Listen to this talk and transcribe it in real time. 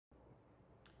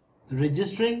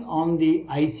Registering on the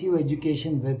ICU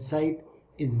Education website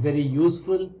is very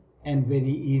useful and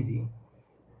very easy.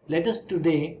 Let us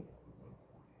today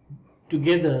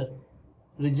together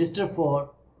register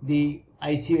for the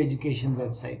ICU Education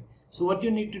website. So what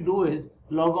you need to do is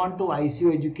log on to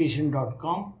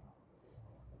icueducation.com,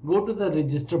 go to the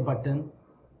register button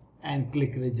and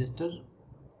click register.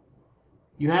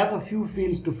 You have a few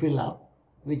fields to fill up,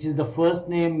 which is the first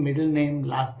name, middle name,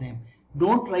 last name.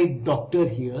 Don't write doctor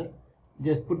here.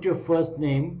 Just put your first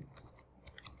name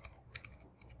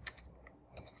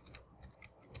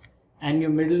and your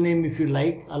middle name if you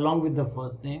like, along with the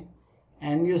first name,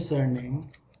 and your surname.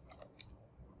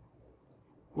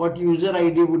 What user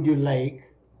ID would you like?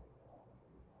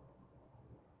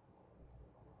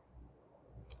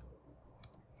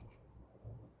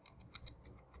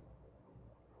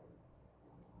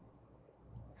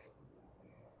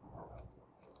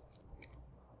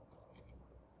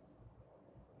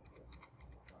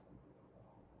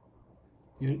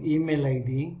 Your email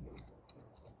ID,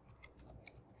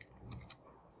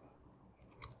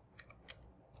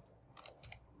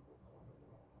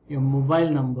 your mobile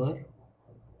number,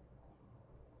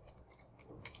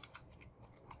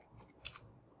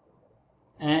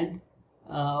 and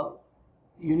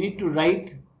you need to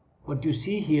write what you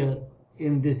see here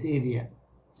in this area.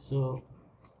 So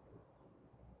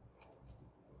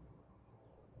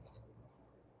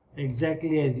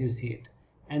exactly as you see it,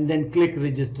 and then click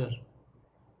register.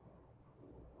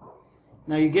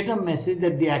 Now you get a message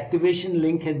that the activation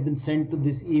link has been sent to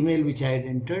this email which I had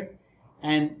entered,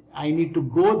 and I need to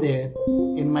go there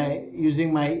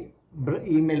using my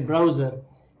email browser,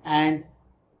 and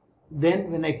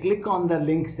then when I click on the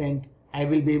link sent, I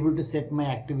will be able to set my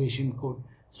activation code.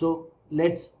 So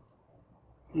let's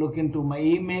look into my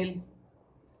email,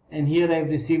 and here I've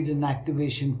received an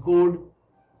activation code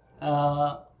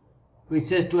which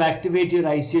says to activate your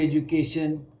ICU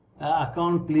Education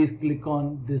account, please click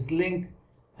on this link.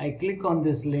 I click on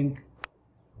this link,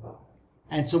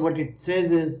 and so what it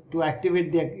says is to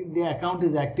activate the account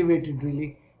is activated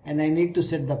really, and I need to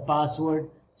set the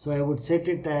password. So I would set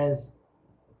it as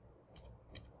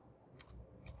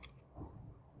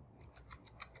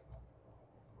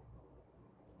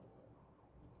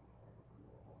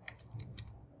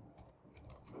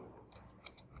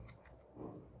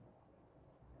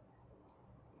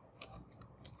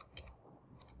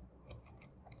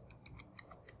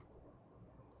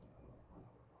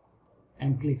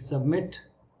and click submit,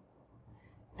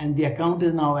 and the account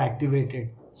is now activated,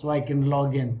 so I can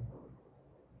log in.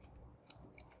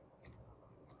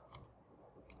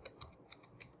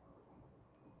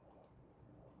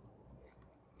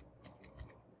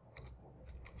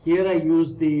 Here I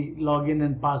use the login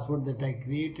and password that I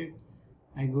created.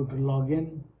 I go to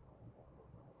login.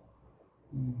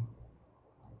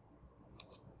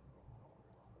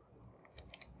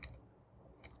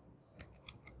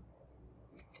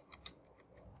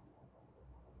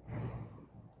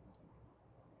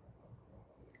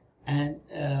 And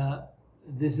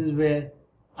this is where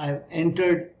I've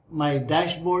entered my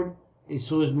dashboard. It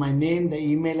shows my name, the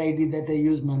email ID that I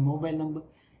use, my mobile number.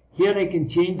 Here I can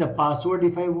change the password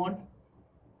if I want.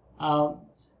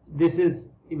 This is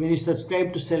when you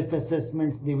subscribe to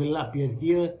self-assessments, they will appear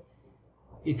here.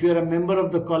 If you are a member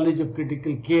of the College of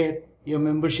Critical Care, your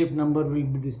membership number will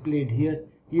be displayed here.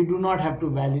 You do not have to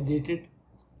validate it.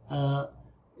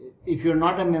 If you're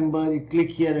not a member, you click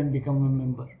here and become a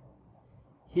member.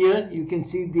 Here you can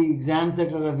see the exams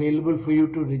that are available for you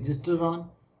to register on.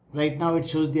 Right now it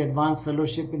shows the Advanced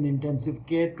Fellowship in Intensive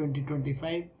Care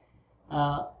 2025.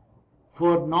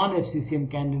 For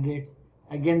non-FCCM candidates,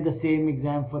 again the same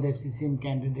exam for FCCM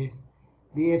candidates,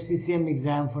 the FCCM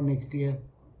exam for next year,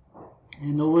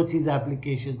 and overseas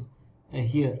applications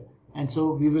here. And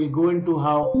so we will go into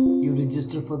how you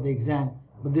register for the exam,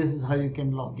 but this is how you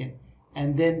can log in.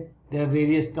 And then there are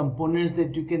various components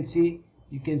that you can see.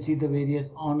 You can see the various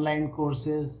online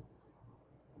courses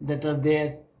that are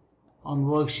there on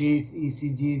worksheets,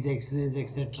 ECGs, X-rays,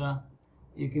 etc.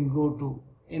 You can go to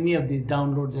any of these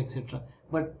downloads, etc.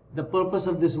 But the purpose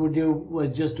of this video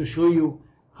was just to show you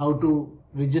how to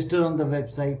register on the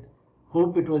website.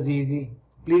 Hope it was easy.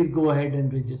 Please go ahead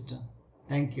and register.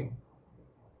 Thank you.